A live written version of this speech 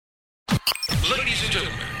Ladies and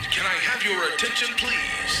gentlemen, can I have your attention,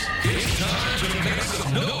 please? It's time to make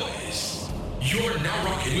some noise. You're now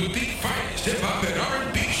rocking with the finest hip-hop and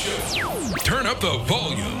R&B show. Turn up the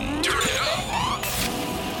volume. Turn it up.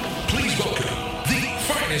 Please welcome the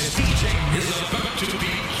finest DJ is about to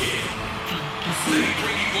begin. They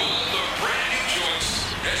bring you all the brand new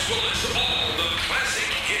joints as well as all the classic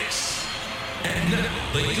hits. And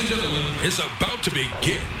now, ladies and gentlemen, it's about to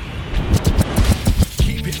begin.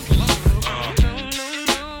 Keep it locked.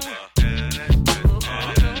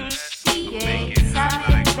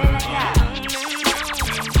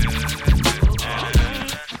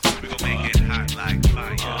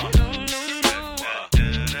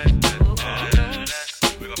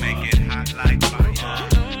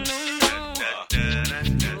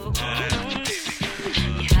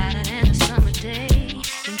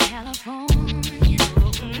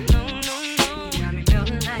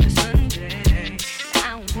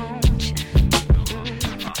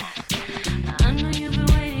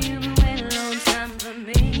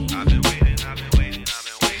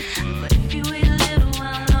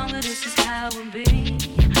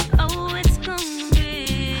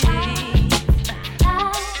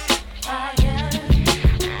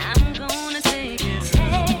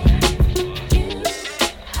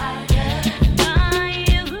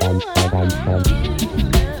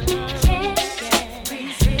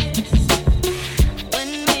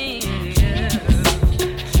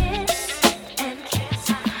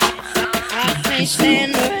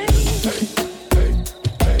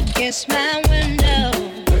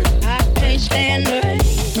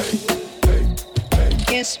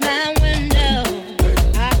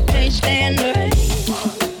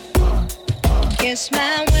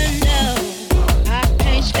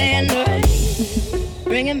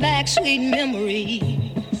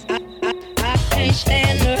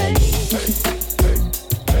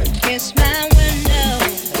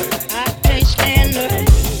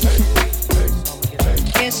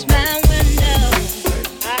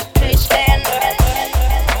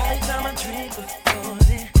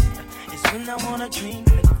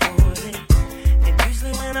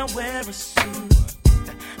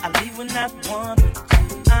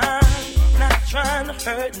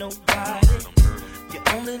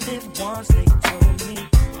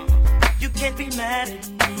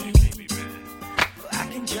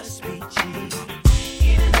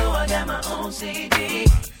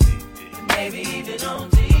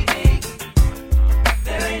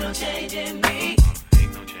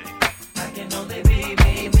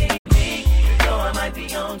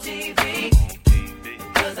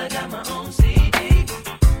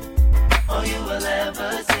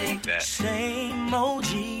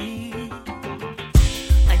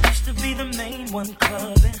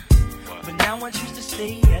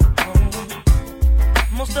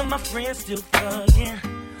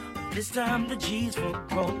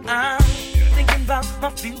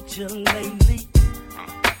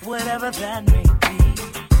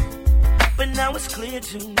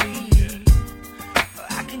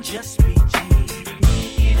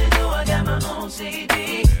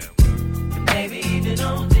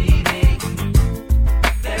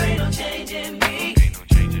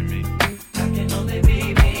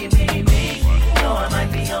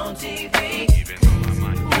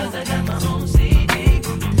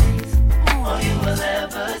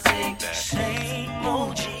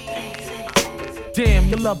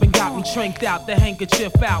 Tranked out, the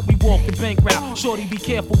handkerchief out, we walk the bank route. Shorty, be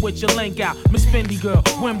careful with your link out. Miss Fendi girl,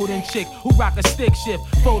 Wimbledon chick, who rock a stick shift.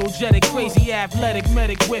 Photogenic, crazy, athletic,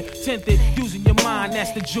 medic whip. Tinted, using your mind,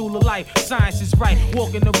 that's the jewel of life. Science is right,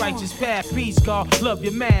 walking the righteous path. Peace, God, love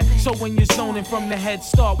your man. So when you're zoning from the head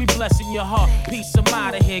start, we blessing your heart. Peace, I'm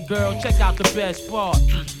out of here, girl, check out the best part.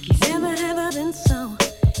 Never have I been so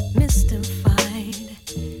mystified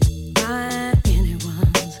by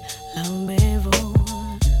anyone's love before.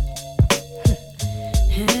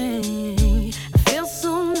 Hey, I feel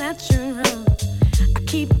so natural. I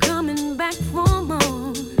keep coming back for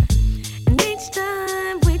more. And each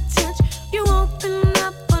time we touch, you open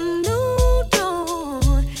up a new door.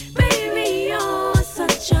 Baby, you're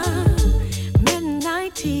such a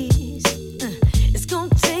midnight tease. It's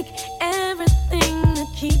gonna take everything to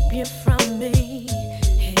keep you from me.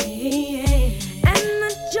 Hey, and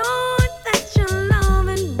the joy that your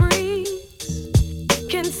loving brings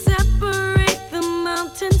can separate the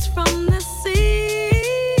mountains from the sea.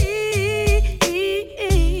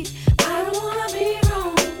 I don't wanna be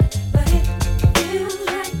wrong, but it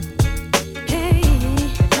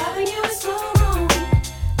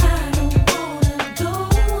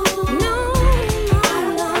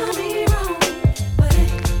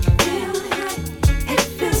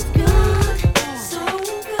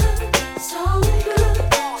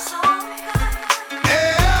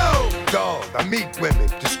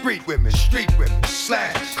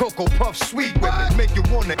Cocoa Puff sweet women, make you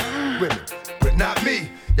wanna women, but not me.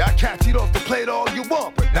 Y'all cats eat off the plate all you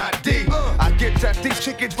want, but not D. I get at these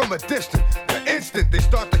chickens from a distance. The instant they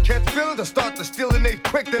start to catch feelings, I start to steal and they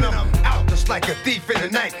quick, then I'm out just like a thief in the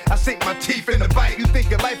night. I sink my teeth in the bite. You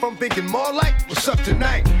think your life, I'm thinking more like, what's up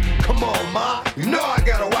tonight? Come on, ma, you know I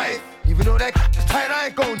got a wife. Even though that is tight, I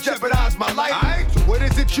ain't gonna jeopardize my life. So what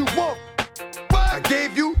is it you want? I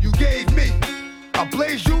gave you, you gave me. I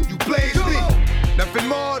blaze you, you blaze me. Nothing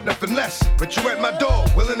more, nothing less. But you at my door,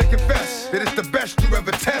 willing to confess that it's the best you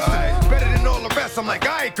ever tested. Better than all the rest. I'm like,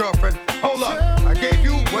 all right, girlfriend, hold up. I gave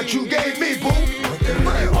you what you gave me, boo. What they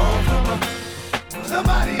really want from her?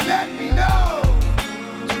 Somebody let me know.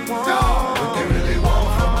 What they really want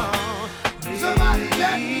from her? Somebody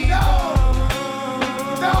let me know.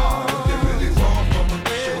 What they really want from her?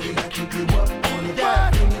 Shorty, I keep you up on the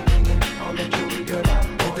back. I'll let you read it out.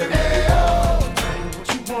 What they really want. Tell me what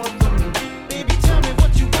you want from me. Baby, tell me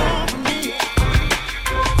what you want from me.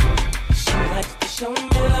 She likes to show me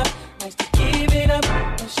love, likes to give it up.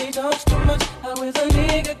 When she talks too much, how is a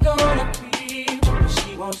nigga gonna be?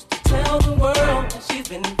 She wants to tell the world that she's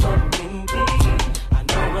been fucking deep. I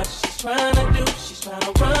know what she's trying to do. She's trying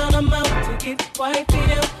to run her mouth to get wiped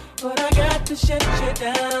out. But I got to shut you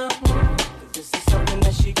down. Cause this is something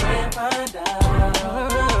that she can't find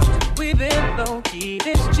out. We've been low-key.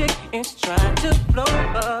 This chick is trying to blow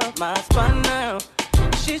up my spot now.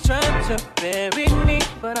 She's trying to bury me,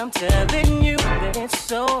 but I'm telling you that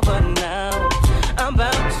it's over now. I'm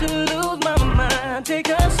about to lose my mind, take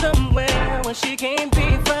her somewhere where she can't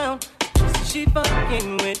be found. See, she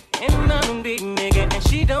fucking with an R&B nigga, and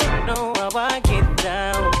she don't know how I get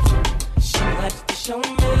down. She likes to show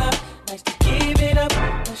me love, likes to give it up.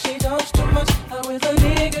 When she talks too much, how is a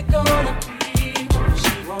nigga gonna be?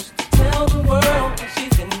 She wants to tell the world that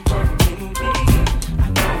she's been fucking deep. I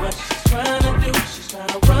know what she's trying to do. She's trying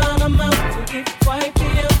to run her mouth to get wiped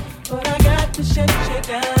out. But I got to shut you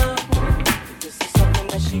down. This is something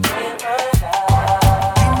that she can't find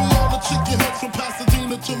out. Give me all the chicken heads from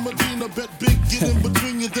Pasadena to Medina. Bet big, get in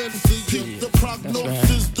between you then. Hit the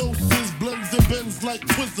prognosis, doses, blends and bends like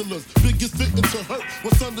Twizzlers. Biggest fitting to hurt,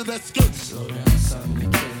 what's under that skirt? Slow down,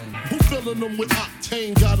 son, who filling them with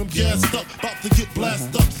octane? Got them gassed up, about to get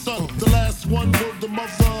blasted up, son. The last one word the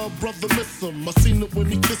mother, brother miss him. I seen it when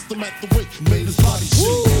he kissed him at the wake, made his body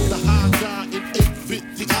shake. The high guy in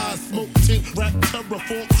 850 eyes, smoke tint, rap terror,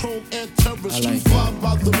 full chrome and terror. Street vibe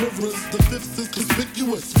by the rivers, the fifth is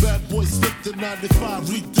conspicuous. Bad boy slipped in 95,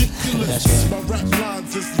 ridiculous. My rap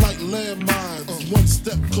lines is like landmines. One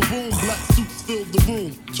step, kaboom, black suits fill the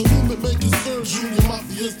room. To whom it may concern, Junior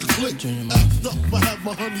Mafia's the click. Act up, I have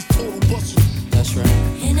my honey's total bustle. That's right.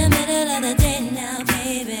 In the middle of the day now,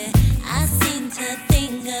 baby, I seem to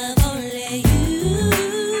think of only you.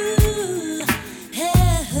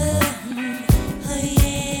 Oh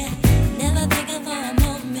yeah, never thinking for a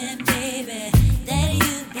moment, baby, that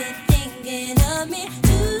you've been thinking of me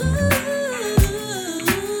too.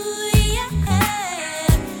 Yeah.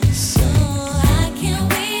 So I can't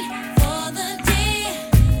wait for the day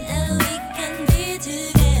that we can be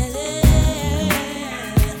together.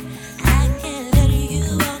 I can't let you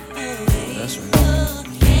walk away. That's right. Oh,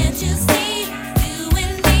 can't you see, you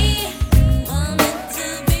and me are meant to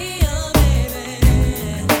be your baby,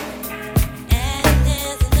 and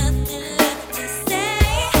there's nothing left to say.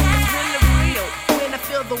 When I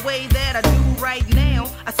feel the way that I do right now,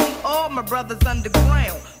 I see all my brothers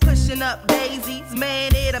underground, pushing up daisies.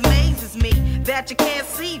 Man, it amazes me that you can't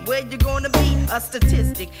see where you're gonna be. A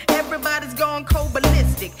statistic, everybody's gone cold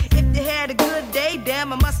ballistic. If you had a good day,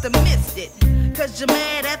 damn, I must have missed it. Cause you're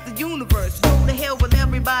mad at the universe. Go to hell with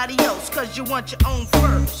everybody else, cause you want your own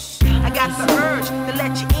first. I got the urge to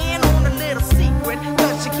let you in on a little secret,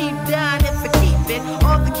 cause you keep dying if you keep it.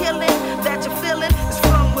 All the killing that you're feeling is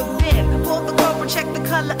from within. Pull the cover, check the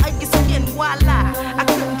color of your skin. Why lie? I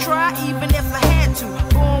couldn't try even if I had to.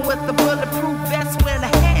 Born with a bulletproof vest when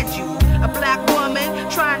I had you. A black woman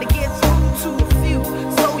trying to get through to a few,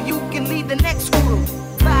 so you can lead the next crew.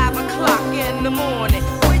 5 o'clock in the morning,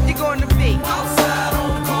 where you gonna be? Outside on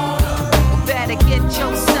the corner. Better get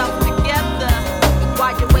yourself together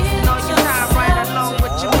while you're wasting all your time right along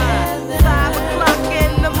with your mind. 5 o'clock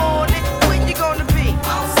in the morning, where you gonna be?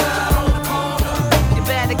 Outside on the corner. You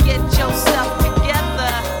better get yourself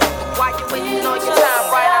together while you're wasting all your time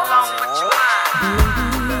right along with your mind.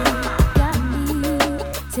 Got me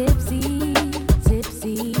tipsy,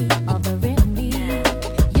 tipsy, offering me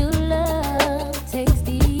your love,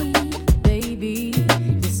 tasty, baby.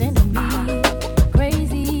 You're sending me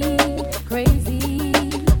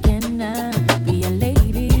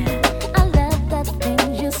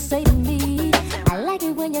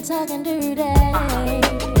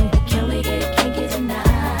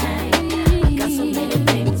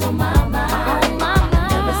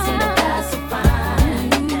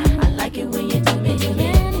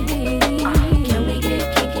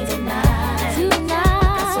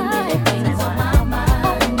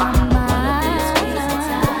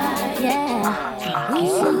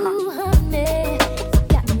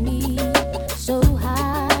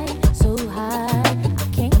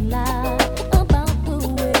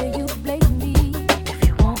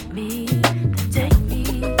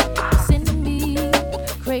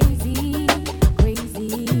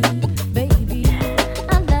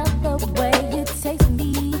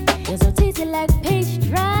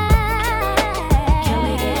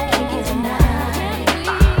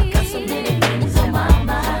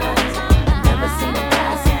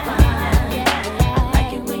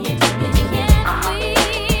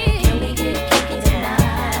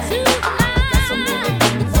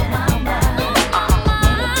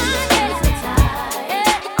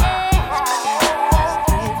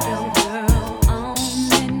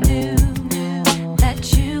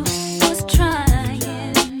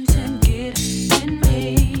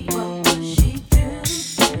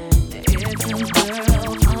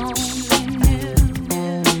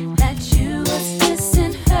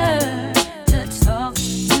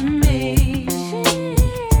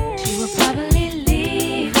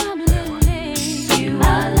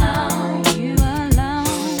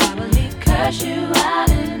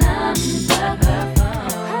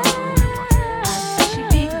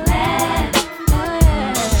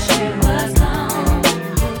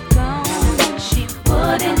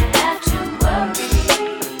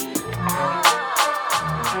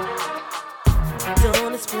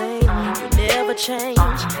same, you never change.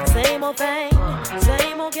 Same old thing,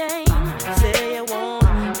 same old game. Say you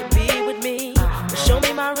want to be with me, but show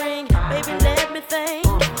me my ring, baby, let me think.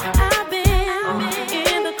 I've been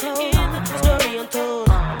in the cold, story untold,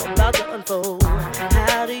 I'm about to unfold.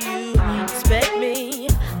 How do you expect me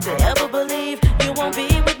to ever believe you won't be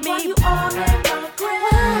with me? Why you all in my grave?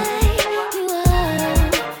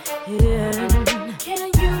 Yeah.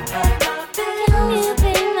 Can you pay my bills? Can you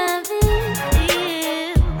pay my bills?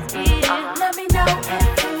 Yeah. Let me know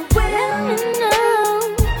if you will. Let me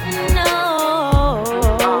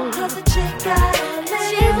know. Cause the chick got me.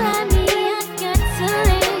 She's like me, I got to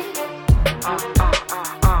leave.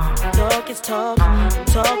 Talk is talk,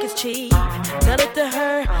 talk is cheap. Tell it to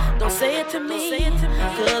her, don't say it to me.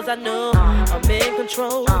 Cause I know I'm in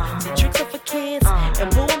control. The tricks are for kids, and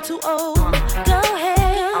boo, I'm too old. Go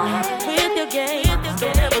ahead with your game.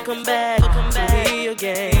 Don't ever come back to me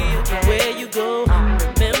again. Where you go,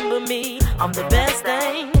 remember me. I'm the best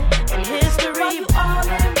thing in history. Why you all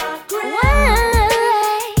in my grave?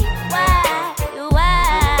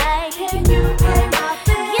 Why? Can you pay my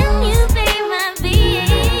bills? Can you pay my bills?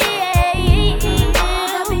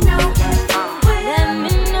 Let me know if you will. Let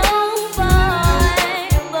me know, boy.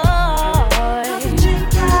 Cause the chick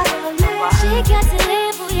gotta live. She got to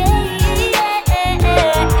live, oh yeah.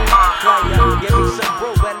 Give me some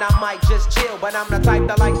brew and I might just chill. But I'm the type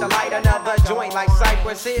that like to light another joint like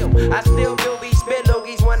Cypress Hill. I still do be spit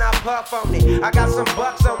loogies when I puff on it. I got some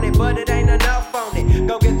bucks on it, but it ain't enough on it.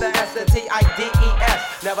 Go get the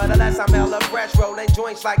S-T-I-D-E-S. Nevertheless, I'm hella fresh, rolling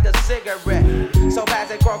joints like a cigarette. So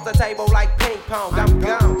pass it across the table like ping pong. I'm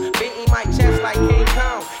gone, beating my chest like King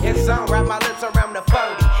Kong. It's on, wrap my lips around the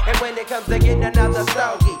 40. And when it comes to getting another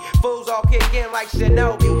stogie, fools all kick in like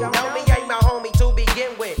Shinobi. Homie ain't my homie to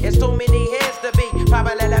begin with. It's too many hands to be.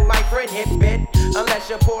 Probably let my friend hit bit. Unless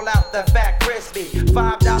you pull out the fat crispy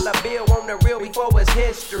 $5 bill on the real before it's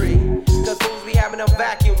history. Cause fools be having them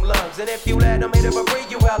vacuum lungs. And if you let them hit it for free,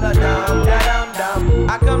 you hella dumb, dumb.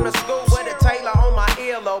 I come to school with a Taylor on my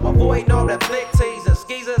earlobe, avoiding all the flick teasers,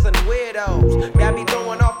 skeezers, and weirdos. Got me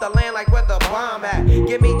throwing off the land like where the bomb at.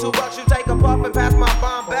 Give me $2, you take a puff and pass my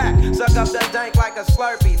bomb back. Suck up the dank like a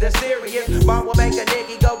Slurpee. The serious bomb will make a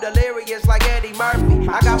nigga go delirious like Eddie Murphy.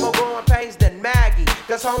 I got more growing pains than Maggie.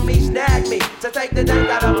 Cause homies snagged me to take the dank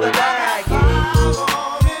out of the baggie.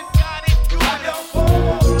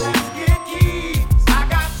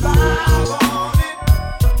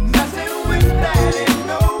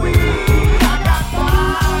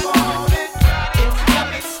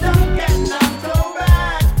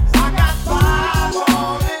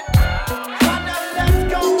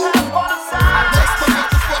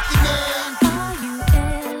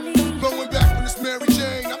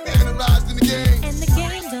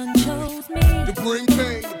 Bring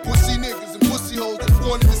pain to pussy niggas and pussy hoes that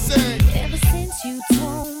wanted the same. Ever since you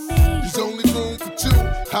told me there's only room for two,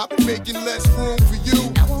 I've been making less room for you.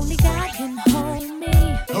 Now only God can hold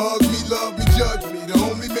me. Hug me, love me, judge me. The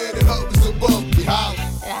only man that hovers above me. Holla.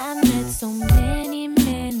 I met so many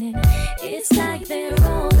men, and it's like they're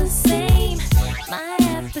all the same. My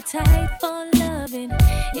appetite for loving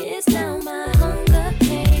is now my hunger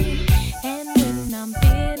pain. And when I'm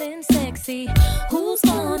feeling sexy, who's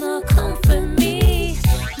gonna comfort me?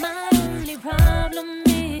 My only problem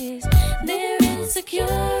is their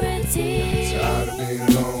insecurity. Tired of being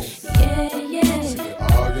alone. Yeah. Sick of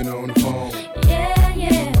arguing on the phone.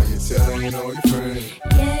 Yeah. While you're telling all your friends.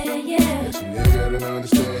 Yeah. But you nigga don't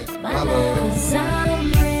understand my love. 'Cause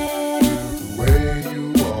I'm real. The way you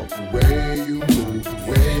walk, the way you move, the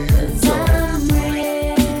way you talk. I'm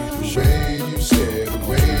real. The way you say, the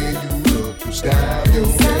way you look, the style you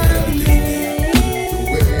wear.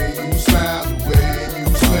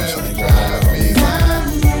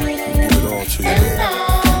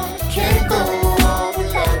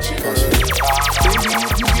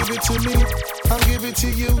 To me, I'll give it to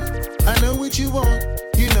you. I know what you want.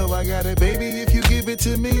 You know I got it, baby. If you give it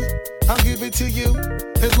to me, I'll give it to you.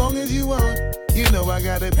 As long as you want, you know I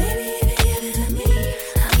got it. Baby, if you give it to me,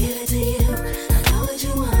 I'll give it to you. I know what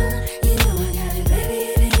you want. You know I got it. Baby,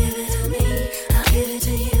 if you give it to me, I'll give it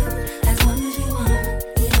to you. As long as you want.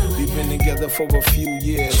 You know We've been together for a few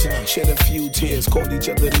years, shed a few tears, called each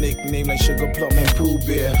other nicknames like Sugar Plum and Pooh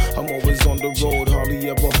Bear. I'm always on the road, hardly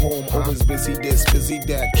ever home. Always busy this, busy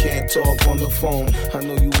that, can't talk on the phone. I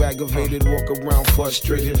know you aggravated, walk around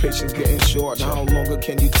frustrated. Patience getting short, how longer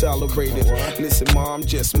can you tolerate it? Listen, ma, I'm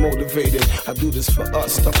just motivated. I do this for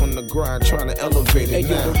us, stuck on the grind, trying to elevate it. Hey,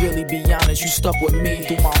 yo, to really be honest, you stuck with me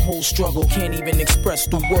through my whole struggle. Can't even express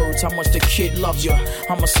through words how much the kid loves you.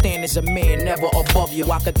 I'ma stand as a man, never above you.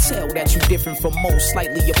 I could tell that you different different from most,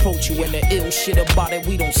 slightly approach you. And the ill shit about it,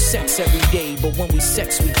 we don't sex every day, but when we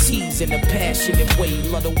sex, we tease in a passionate way.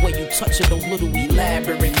 Love the way you touch it, those little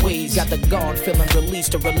elaborate ways. Got the guard feeling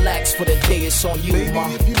released to relax for the day. It's on you, baby, ma.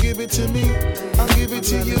 If you give it to me, I'll give it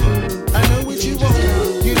to you. I know what you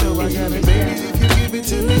want, you know I got it, baby. If you give it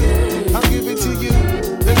to me, I'll give it to you.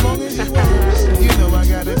 As long as you want, you know I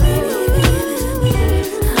got it.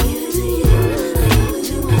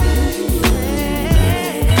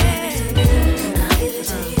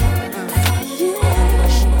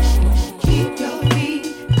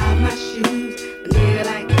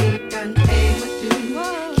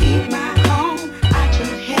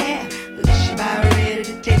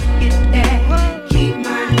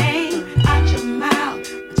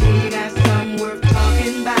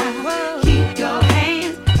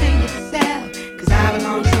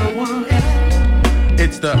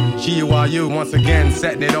 The Ginuwine once again,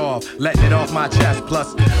 setting it off, letting it off my chest,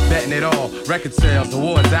 plus betting it all. Record sales,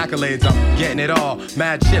 awards, accolades, I'm getting it all.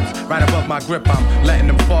 Mad chips right above my grip, I'm letting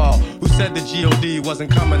them fall. Who said the G.O.D.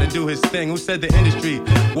 wasn't coming to do his thing? Who said the industry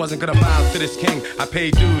wasn't gonna bow to this king? I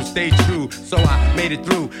paid dues, stayed true, so I made it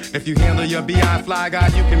through. If you handle your B.I. fly guy,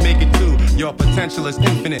 you can make it too. Your potential is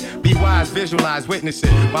infinite. Be wise, visualize, witness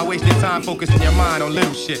it. Why waste your time focusing your mind on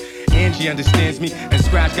little shit? Angie understands me, and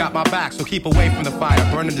Scratch got my back, so keep away from the fire.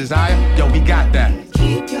 Burning desire, yo, we got that.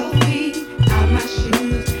 Keep your feet out my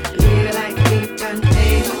shoes, live like we done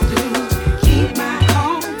paid my dues. Keep my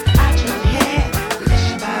home out your hair,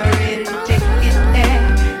 wish about ready to take it there.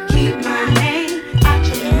 Keep my name out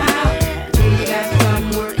your mouth, till you got some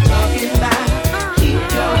worth talking about. Keep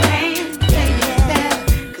your hands, take yourself,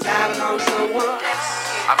 cause I belong to someone else.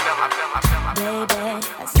 Baby,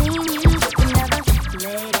 I've seen you, but you never,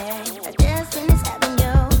 lady.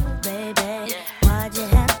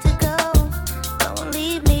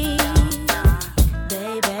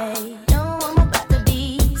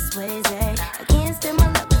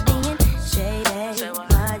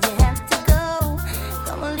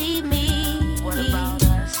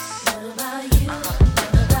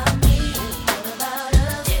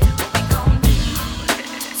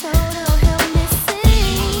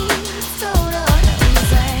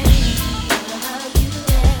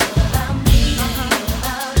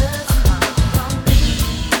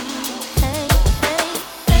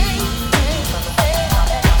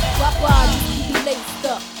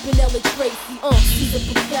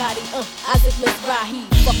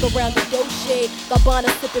 Around the doche, Gabbana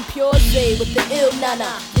sipping pure Zay with the ill nana.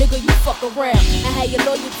 Nigga, you fuck around. I had your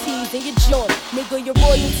loyalties and your joint. Nigga, your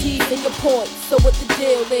royalties and your points. So what the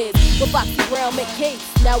deal is? With Foxy Brown make case.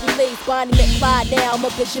 Now we lace Bonnie McFly. Now I'm a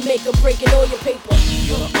bitch and make her breaking all your paper.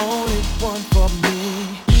 You're the only one for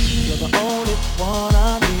me. You're the only one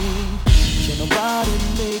I need. Can nobody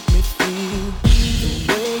make me feel the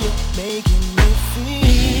way you're making me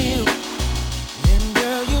feel? And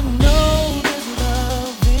girl, you know this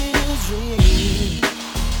love is real.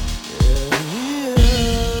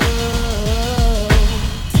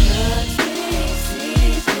 Touch me,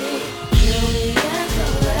 seize me, feel me and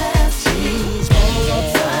caress me. Hold on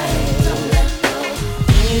tight, don't let go.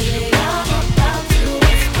 Baby, I'm about to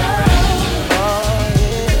explode.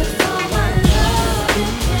 It's all my love.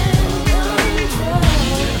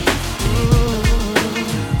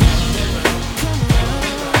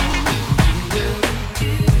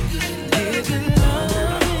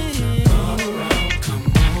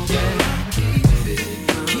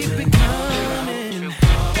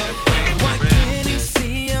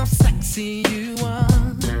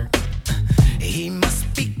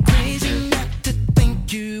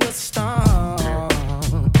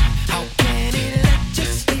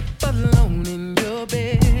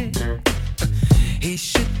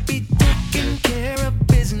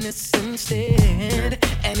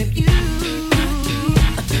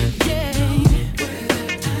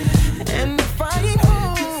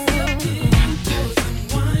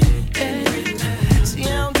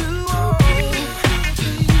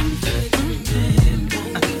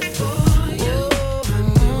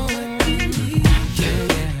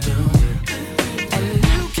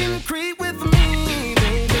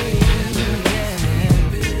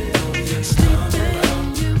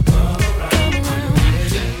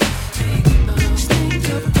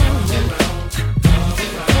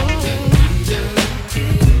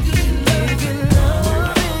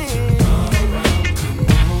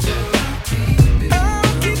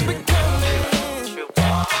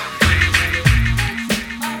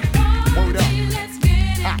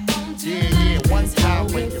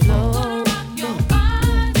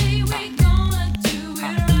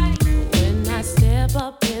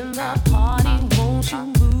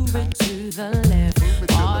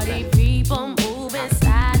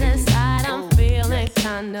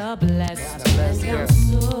 gotta bless. Girl. I'm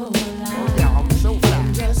so fly. Yeah, I'm so fly.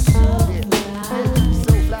 You're so fly.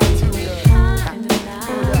 So fly too, girl.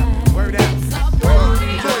 Word out.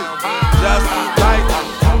 Just like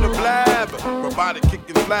on the blab, robotic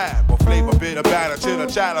kicking flab, or flavor bitter batter, chitter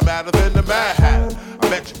chatter, matter than the Mad Hatter. I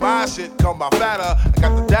bet you buy shit, come by fatter. I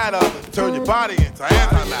got the data to turn your body into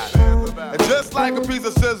antimatter. And just like a piece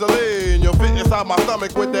of sizzling, you'll fit inside my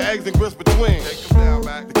stomach with the eggs and grits between.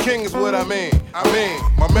 The king is what I mean.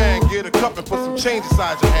 My man, get a cup and put some change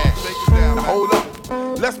inside your hand. Now hold up,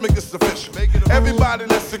 let's make this official. Everybody,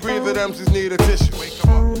 let's agree that MCs need a tissue.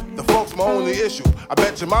 The folks my only issue. I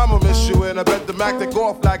bet your mama miss you, and I bet the Mac take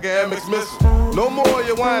off like an MX missile. No more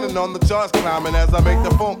you whining on the charts climbing as I make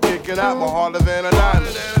the phone kicking out more harder than a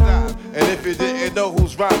diamond. And if you didn't know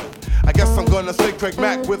who's rhyming, I guess I'm gonna say Craig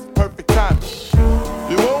Mack with perfect timing.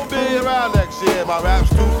 You won't be around next year. My rap's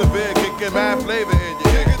too severe, kicking mad flavor in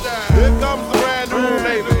your ear. Here comes the brand new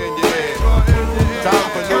flavor in your ear. Time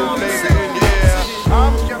for new flavor in your ear.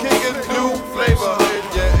 I'm kicking new flavor in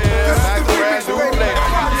your ear. That's the brand new flavor.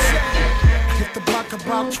 Hit the block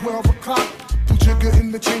about 12 o'clock. I'm jigger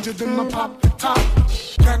in the changer, then I pop the top.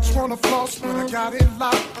 Cats wanna floss, but I got it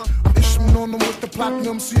locked. I'm issuing on them with the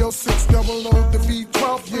platinum CO6 double O, the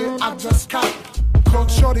V12, yeah, I just caught. Caught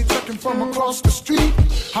shorty checking from across the street.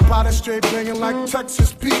 Hop out that straight banging like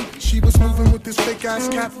Texas Pete. She was moving with this fake ass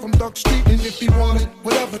cat from Duck Street. And if he wanted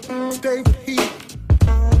whatever, stay with he.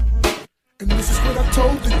 And this is what I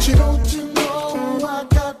told the chick. Don't you know I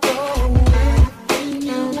got everything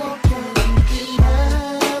you want, you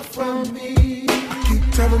have from me.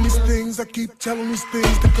 I keep telling these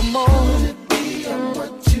things to come on. It be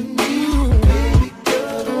what you need, baby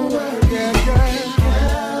girl, don't worry. Yeah.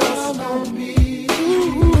 Count on me.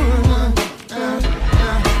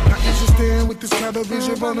 With this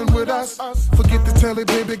television running with us. Forget to tell it,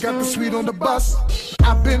 baby, got the sweet on the bus.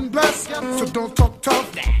 I've been blessed, so don't talk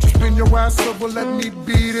tough. Just bend your ass over, let me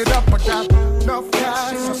beat it up. I got enough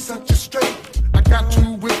guys, I'll set you straight. I got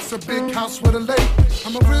 2 whips, a big house with a lake.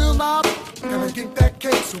 I'm a real lob, gotta get that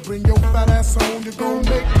cake. So bring your fat ass home, you're gonna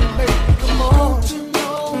make me late. Come on, don't you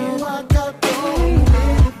know I got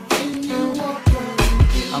everything you want,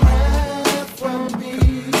 you have from me.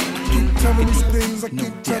 Keep telling these things, I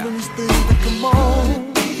keep telling these things. Come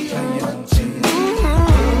on,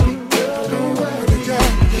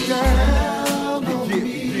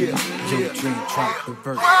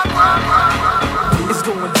 It's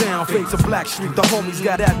going down, fade to Blackstreet. The homies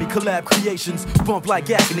got at me, collab creations. Bump like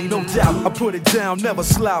agony, no doubt. I put it down, never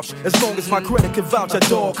slouch. As long as my credit can vouch, a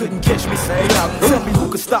dog couldn't catch me, say out. Tell me who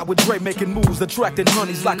could stop with Dre making moves, attracting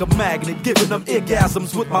honeys like a magnet, giving them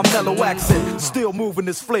orgasms with my mellow accent. Still moving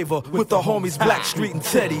this flavor with the homies Blackstreet and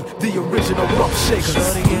Teddy, the original rough shakers.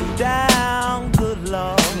 Shorty get down, good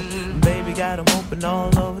lord. Baby got 'em open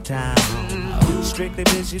all over town. Strictly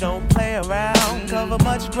bitch, you don't play around. Cover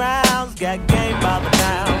much grounds, got game by the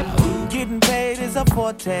pound. Getting paid is a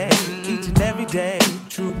forte, each and every day.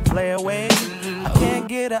 True play away. I can't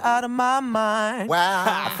get her out of my mind.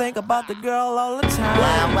 Wow. I think about the girl all the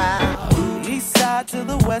time. Wow. East side to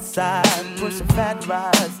the west side, pushing fat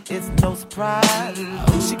rides, it's no surprise.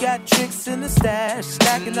 She got tricks in the stash,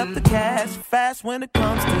 stacking up the cash, fast when it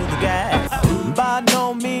comes to the gas. By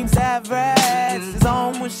no means average, it's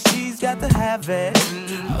on when she's got to have it.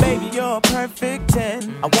 Baby, you're a perfect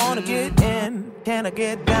 10, I wanna get in, can I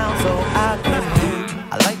get down so I can win?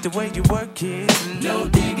 I like the way you work it, no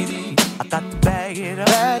diggity, I got to bag it up.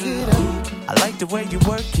 I like the way you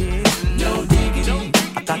work it, no diggity,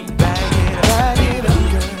 I got to bag it up.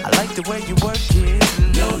 I like the way you work it,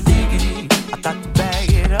 no diggity, I got to bag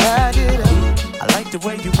it up. I like the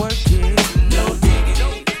way you work it, no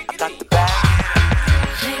diggity, I got to bag it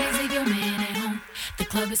up. Ladies, leave your man at home. The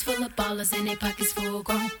club is full of ballers and their pockets full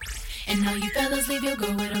grown. And all you fellas, leave your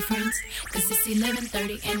girl with her friends. Cause it's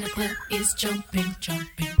 11:30 and the club is jumping.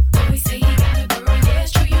 Always say you got a girl, yeah,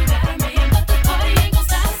 it's true, you got a man. But the party ain't gon'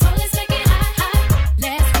 stop, so let's take it high.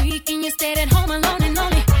 Last weekend you stayed at home alone and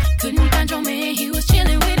lonely. Couldn't find your man, he was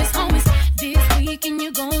chilling with his homies. This weekend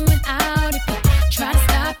you're going out. If he try to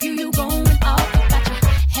stop you, you going off. You got your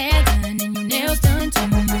hair done and your nails done too.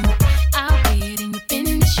 Out there and you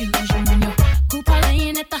finish shoes. You and your crew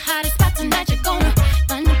parlaying at the hottest spot tonight. You're gonna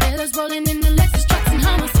find the fellas rolling in the Lexus trucks and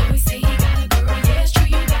Hummers. So we say you got a girl, yeah, it's true,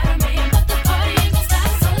 you got a man. But the party ain't gon'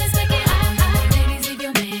 stop, so let's take it high.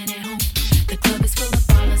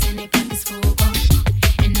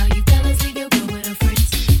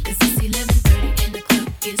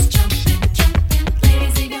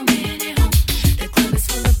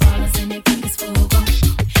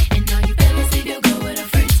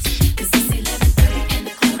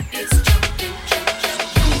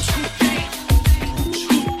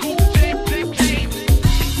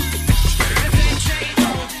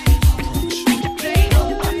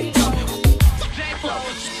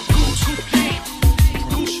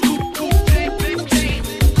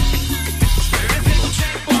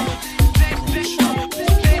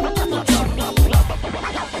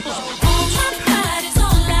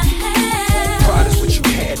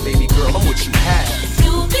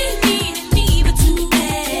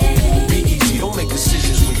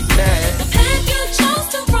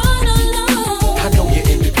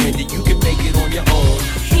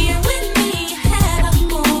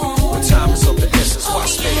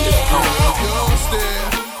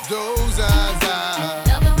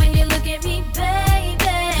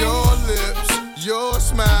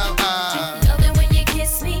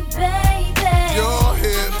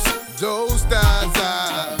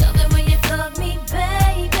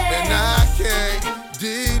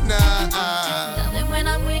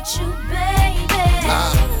 with you, baby.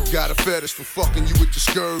 I got a fetish for fucking you with your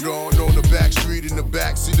skirt on the back street in the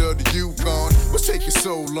backseat of the Yukon. What's taking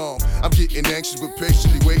so long? I'm getting anxious but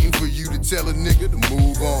patiently waiting for you to tell a nigga to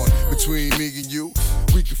move on. Between me and you,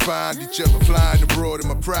 we can find each other flying abroad in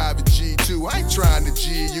my private G2. I ain't trying to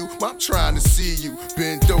G you, I'm trying to see you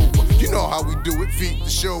bend over. You know how we do it, feet to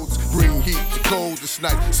shoulders, bring heat to cold this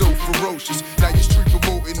night, so ferocious. Now you street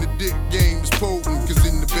promoting the dick game is potent, cause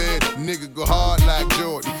in the bed, nigga go hard like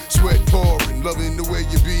Jordan. Sweat pouring, loving the way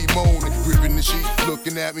you be moaning, gripping the sheet,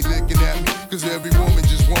 looking at me, licking at me, cause every woman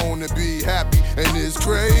just wanna be happy, and it's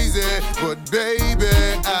crazy, but baby,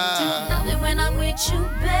 I love it when I'm with you,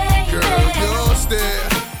 baby. Girl, your stare,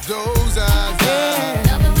 those eyes,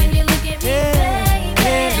 love it when you look at me,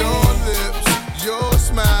 baby. Your lips, your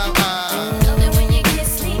smile, love it when you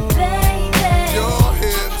kiss me, baby. Your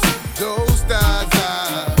hips, those thighs,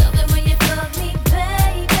 love it when you fuck me,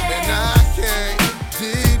 baby. And I can't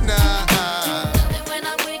deny, love it when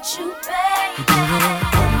I'm with you, baby.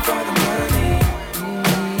 One for the money,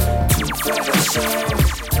 two for the show,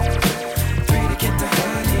 three to get the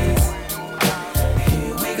honeys.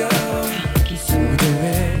 Here we go. We do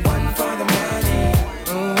it. One for the money,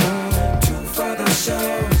 two for the show,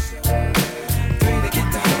 three to get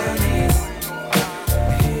the honeys.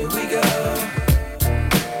 Here we go.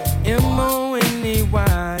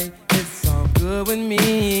 M-O-N-E-Y, it's all good with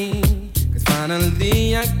me. Cause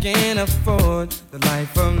finally I can afford the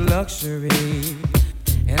life of luxury.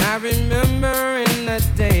 And I remember in the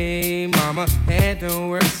day, mama had to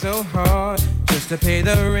work so hard just to pay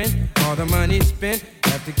the rent. All the money spent,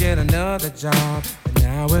 have to get another job. And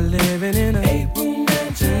now we're living in a 8-room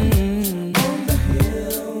mansion on the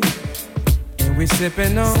hill. And we're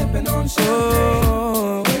sipping on champagne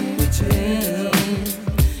when we chill.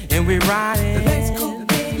 And we riding the next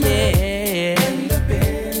coupe, and the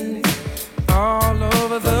Benz all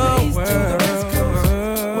over the world.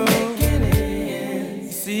 We're making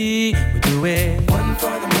it. See, we do it. One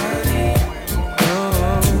for the money,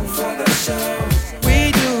 two for the show.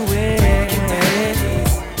 We do it.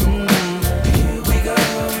 Here we go.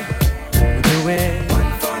 We do it.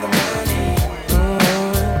 One for the money,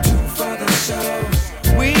 two for the show.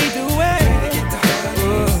 We do it.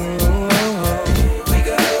 Here we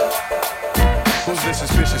go. Who's this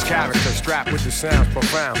suspicious character strapped with the sounds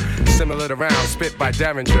profound? Similar to rounds spit by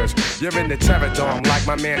derringers. You're in the terror dome like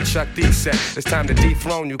my man Chuck D said. It's time to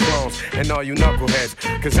dethrone you clones and all you knuckleheads.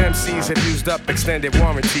 Cause MCs have used up extended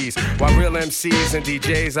warranties, while real MCs and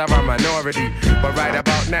DJs are a minority. But right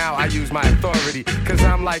about now I use my authority, cause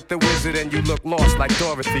I'm like the wizard and you look lost like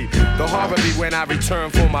Dorothy. The horror be when I return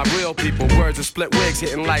for my real people. Words of split wigs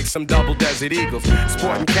hitting like some double desert eagles.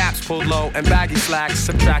 Sporting caps pulled low and baggy slacks,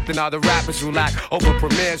 subtracting all the rappers who lack over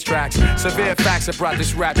premieres tracks. Severe facts that brought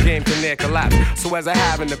this rap game to near collapse. So as I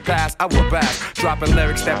have in the past, I will bash, dropping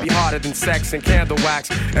lyrics that be harder than sex and candle wax.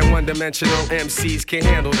 And one-dimensional MCs can't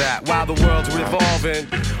handle that. While the world's revolving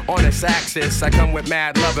on its axis, I come with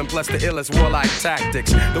mad loving plus the illest warlike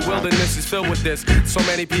tactics. The wilderness is filled with this, so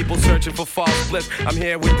many people searching for false bliss. I'm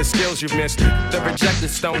here with the skills you've missed. The rejected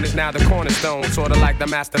stone is now the cornerstone, sorta like the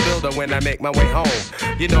master builder when I make my way home.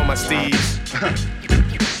 You know my steeds.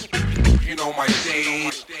 You know my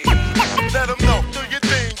stage. Let them know, do your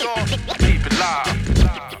thing, y'all. Keep it live.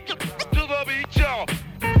 To the beat, y'all.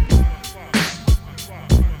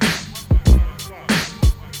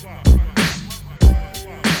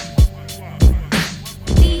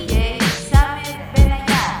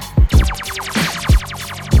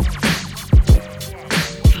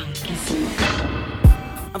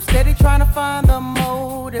 I'm steady trying to find the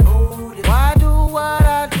motive. Why do what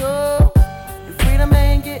I do? And freedom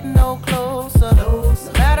ain't getting no closer. No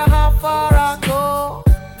matter how far I go,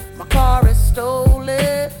 my car is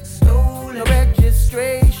stolen. No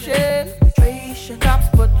registration. Cops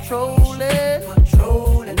patrolling.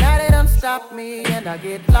 And now they done stop me and I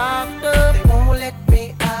get locked up. They won't let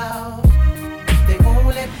me out. They won't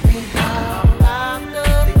let me out. Locked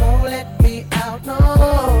up. They won't let me out. No.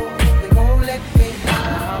 They won't let me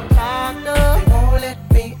out. Locked up. They won't let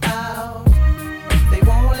me out. They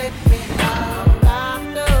won't let me out.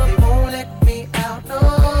 Locked up. They won't let me out. No.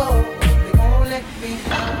 They won't let me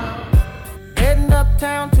out. Heading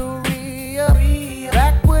uptown to Rhea.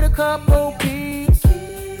 Back with a couple peeps.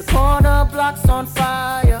 The corner block's on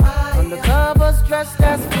fire. Undercovers dressed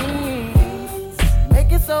as fiends.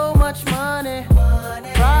 Making so much money.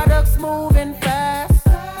 Products moving fast.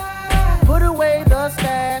 Put away the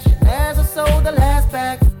stash. And as I sold the last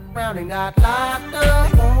bag round and got locked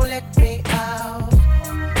up. They won't let me out.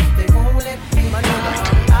 They won't let me out.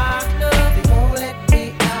 Locked up. They won't let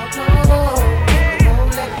me out. No. They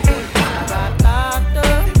won't let me out. I got locked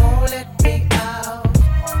up.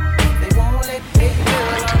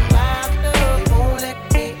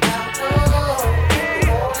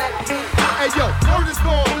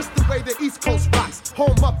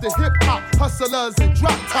 Impelas and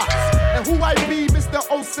drop tops. And who I be, Mr.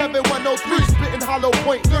 07103, spitting hollow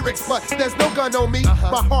point lyrics, but there's no gun on me.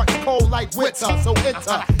 My heart's cold like winter, so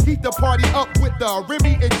enter. Heat the party up with the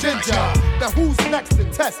Remy and Ginger. Now who's next to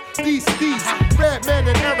test these steeds? Redman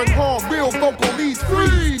and Aaron Hall, real vocal leads.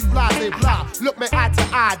 Freeze, blase blah. Look me eye to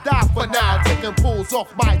eye, die for now. Taking pulls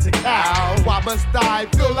off my cow. Why must I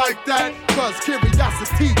feel like that? Cause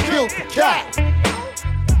curiosity killed the cat.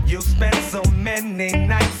 You spent so many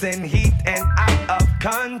nights in heat and out of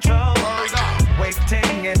control,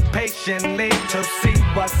 waiting impatiently to see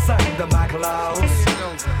what's under my clothes.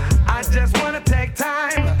 I just wanna take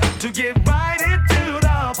time to get right into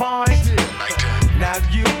the point. Now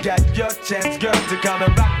you got your chance, girl, to come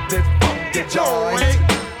and rock this funky joint.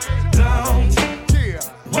 Don't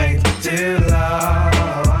wait too long.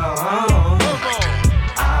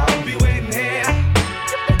 I'll be waiting here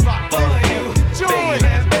for you, baby.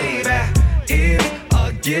 It's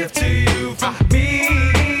a gift to you from me.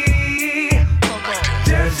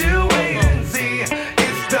 Just you wait and see.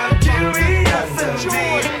 It's the curiosity.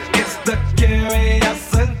 It's the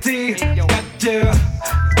curiosity. Got you,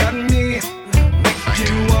 got me. Makes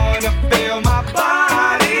you wanna feel my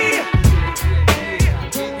body.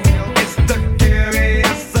 It's the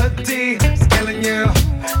curiosity. It's killing you.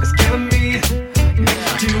 It's killing me.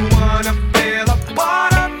 Makes you wanna feel a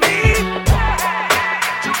part of me.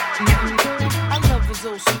 I love those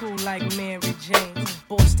old school like Mary Jane,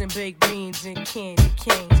 Boston baked beans and candy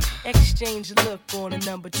canes. Exchange a look on a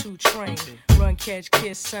number 2 train. Run, catch,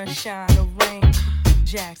 kiss, sunshine or rain.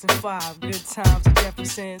 Jackson 5, good times at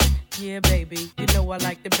Jefferson's. Yeah, baby, you know I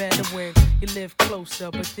like the better when you live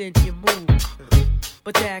closer, but then you move.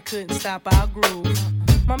 But that couldn't stop our groove.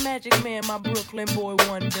 My magic man, my Brooklyn boy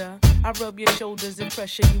wonder. I rub your shoulders and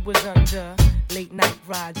pressure you was under. Late night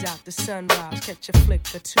rides out the sunrise. Catch a flick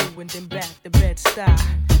or two and then back to Bed-Stuy.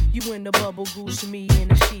 You in the bubble goose, me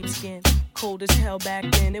in a sheepskin. Cold as hell back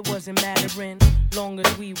then, it wasn't mattering. Long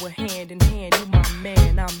as we were hand in hand, you my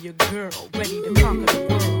man, I'm your girl. Ready to conquer the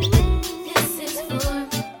world. This is for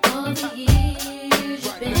all the years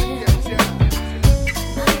you've been.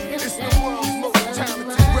 It's the world's most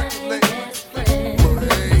talented record label.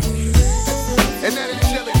 And that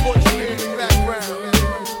angelic voice you hear in the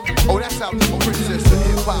background. Oh, that's our little princess of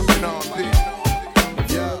hip hop and R&B.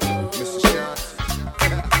 Yeah, Mr.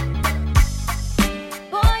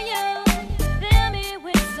 Boy, you fill me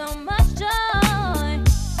with so much joy.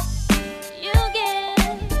 You get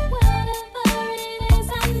whatever it is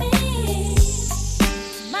I need.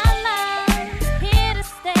 My love here to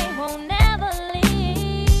stay, won't never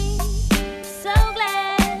leave. So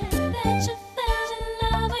glad that you fell in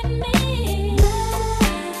love with me.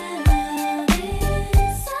 Love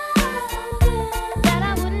is so good that I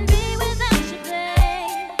wouldn't be without you, babe.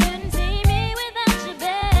 Couldn't see me without you,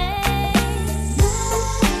 babe.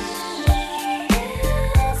 Love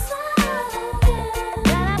is so good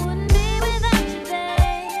that I wouldn't be without you,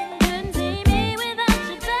 babe. Couldn't see me without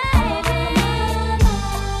you, babe.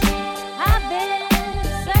 I've been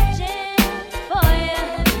searching for you.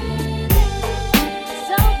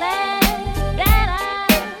 So glad that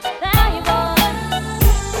I found you, boy.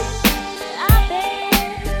 I've been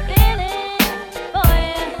feeling for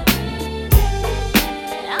you.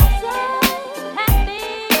 I'm so happy,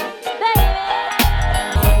 baby.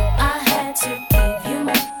 I had to give you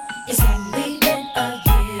up. It's only been a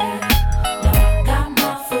year. Now I got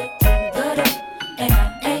my foot through the door, and I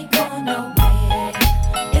ain't going nowhere.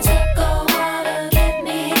 It took a while to get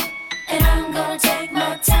me, and I'm gonna take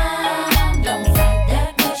my time. Don't fight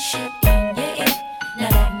that good shit in your ear. Now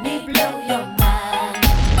let me blow your mind.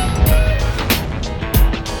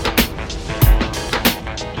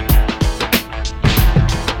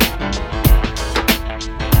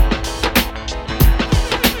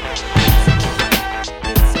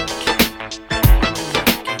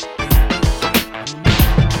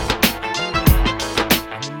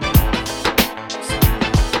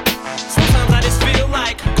 Sometimes I just feel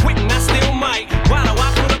like quitting, I still might. Why do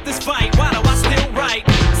I put up this fight? Why do I still write?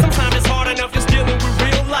 Sometimes it's hard enough just dealing with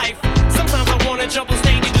real life. Sometimes I wanna jump on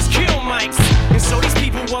stage and just kill mics. And so these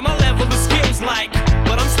people want my level of skills like.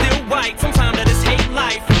 But I'm still white, sometimes I just hate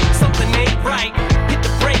life. Something ain't right, hit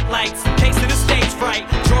the brake lights. Case of the stage fright,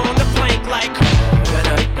 drawing the blank like.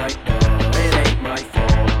 It ain't my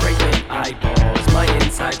fault, great big eyeballs, my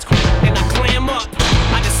insides cold. And I clam up,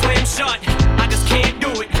 I just slam shut, I just can't do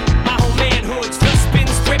it. My whole manhood's just been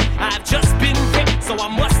stripped, I've just been ripped, so I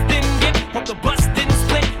must admit, hope the bus didn't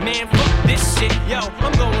split. Man, fuck this shit, yo,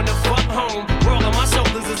 I'm going to fuck home. World on my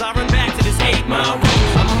shoulders as I run back to this 8-mile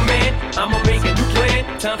road. I'm a man, I'ma make a new plan.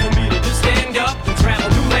 Time for me to just stand up and travel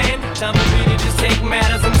new land. Time for me to just take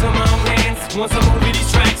matters into my own hands. Once I'm over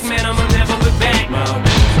these tracks, man, I'ma never look back. And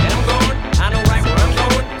I'm going, I know right where I'm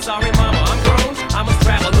going. Sorry, mama, I'm grown. I must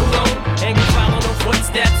travel alone. Ain't gonna follow no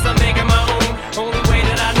footsteps, I'm making my own. Only way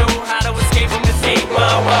that I know how to escape from this 8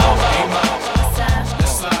 mile walk.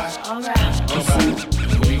 Let's slide. Alright.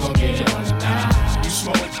 We gon' get it on tonight. You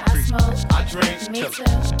smoke, I drink. Me too.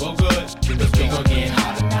 Well, good, cause we gon' get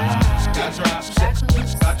hot tonight. Got drops,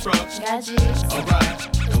 got trucks, got G's.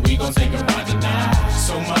 Alright, and we gon' take a ride tonight.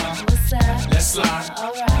 So, mom, let's slide.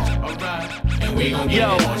 Alright, and we gon' get it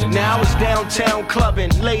on tonight. Now it's downtown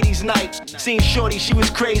clubbing, ladies' night. Seen Shorty, she was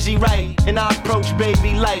crazy, right? And I approached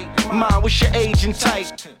baby Lyte. Mom, what's your age and type?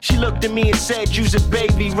 She looked at me and said, you's a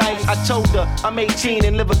baby, right? I told her I'm 18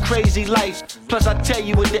 and live a crazy life. Plus I tell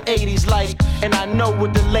you what the 80s like, and I know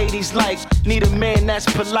what the ladies like. Need a man that's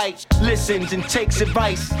polite, listens and takes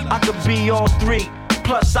advice. I could be all three,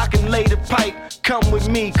 plus I can lay the pipe. Come with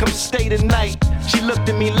me, come stay the night. She looked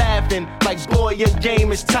at me laughing, like boy your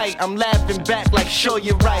game is tight. I'm laughing back like sure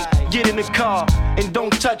you're right. Get in the car, and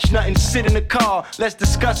don't touch nothing, sit in the car. Let's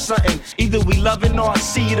discuss something, either we loving or I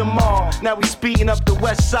see you tomorrow. Now we speeding up the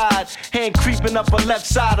west side, hand creeping up her left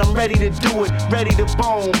side. I'm ready to do it, ready to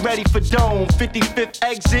bone, ready for dome. 55th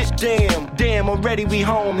exit, damn, already we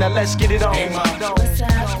home. Now let's get it on. Hey mom,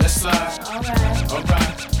 let's slide. Alright,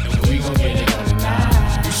 and we gon' get it on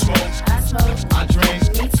tonight. You smoke, I drink.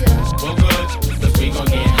 Me too. Well, good, cause we gon'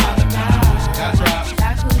 get hot tonight. Got drops,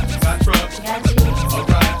 got trucks, got G's.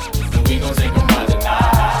 Alright, and we gon' take a ride tonight.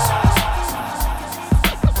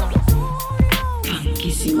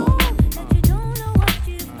 Kissimo.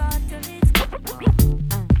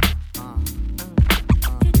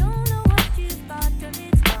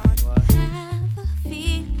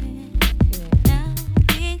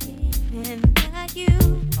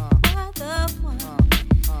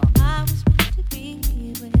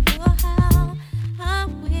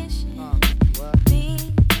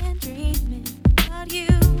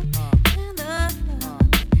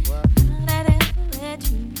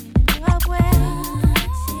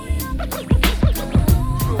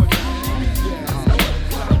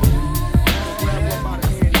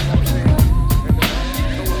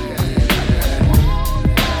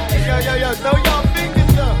 Throw y'all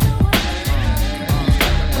fingers up.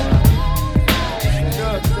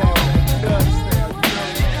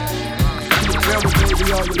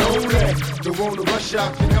 Don't wanna rush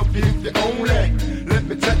out, can help you if you own that. Let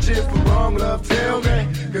me touch it for wrong, love, tell me.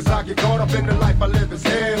 Cause I get caught up in the life I live as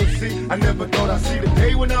hell. See, I never thought I'd see the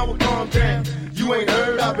day when I would calm down. You ain't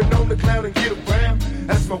heard, I've been on the clown and get around.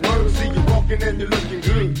 That's my word, see you walking and you're looking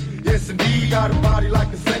good. Yes indeed, got a body like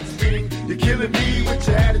a sex fiend. You're killing me with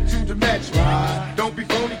your attitude to match, right? Don't be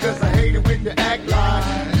phony cause I hate it when you act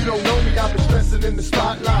like you don't know me, I've been stressing in the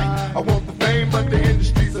spotlight. I want the fame, but the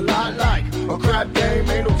industry's a lot like a crap game,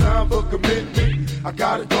 ain't no time for commitment. I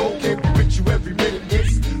gotta go, can't be with you every minute,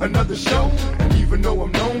 miss another show. And even though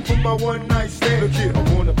I'm known for my one night stand, look here,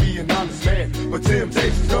 I wanna be an honest man, but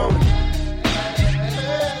temptation's on me.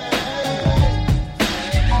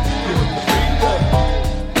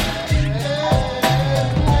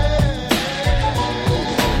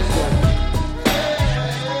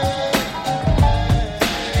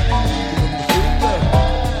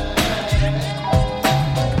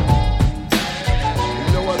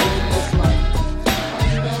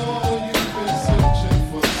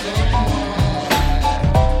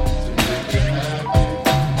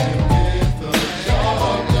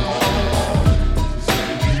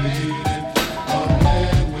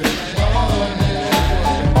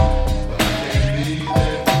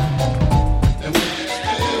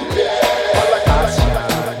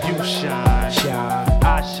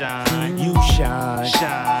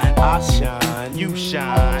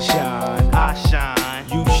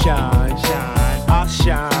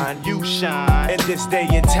 This day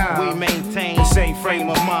and time, we maintain the same frame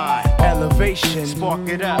of mind. Elevation, spark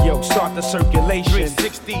it up. Yo, start the circulation.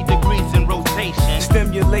 360 degrees in rotation.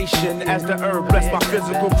 Stimulation as the herb bless my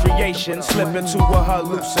physical creation. Slip into a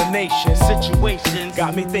hallucination. Situations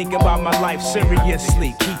got me thinking about my life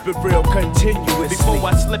seriously. Keep it real continuously. Before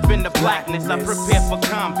I slip into blackness, I prepare for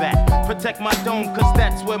combat. Protect my dome, cause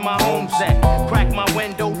that's where my home's at. Crack my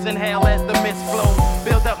windows, inhale as the mist flows.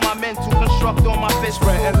 Build up my mental construct on my fist.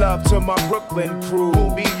 Spreading love to my Brooklyn crew.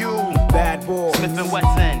 Who be you? Bad boy. Smith and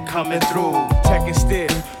Wesson coming through. Tech and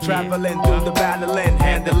stiff. Traveling through the battling.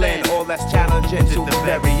 Handling all that's challenging to the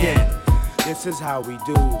very end. This is how we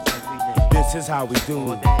do. This is how we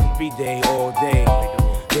do. Every day, all day.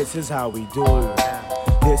 This is how we do.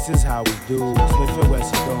 This is how we do. Smith and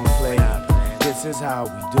Wesson don't play. This is how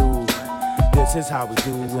we do. This is how we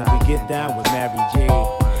do when we get down with Mary J.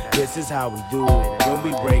 This is how we do it when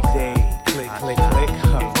we break day. Click,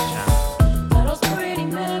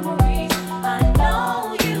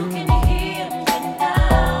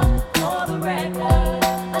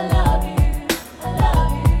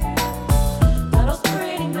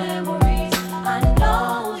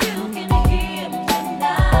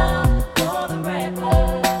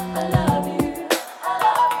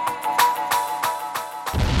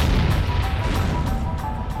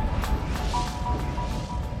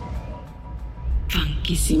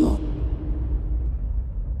 pochissimo.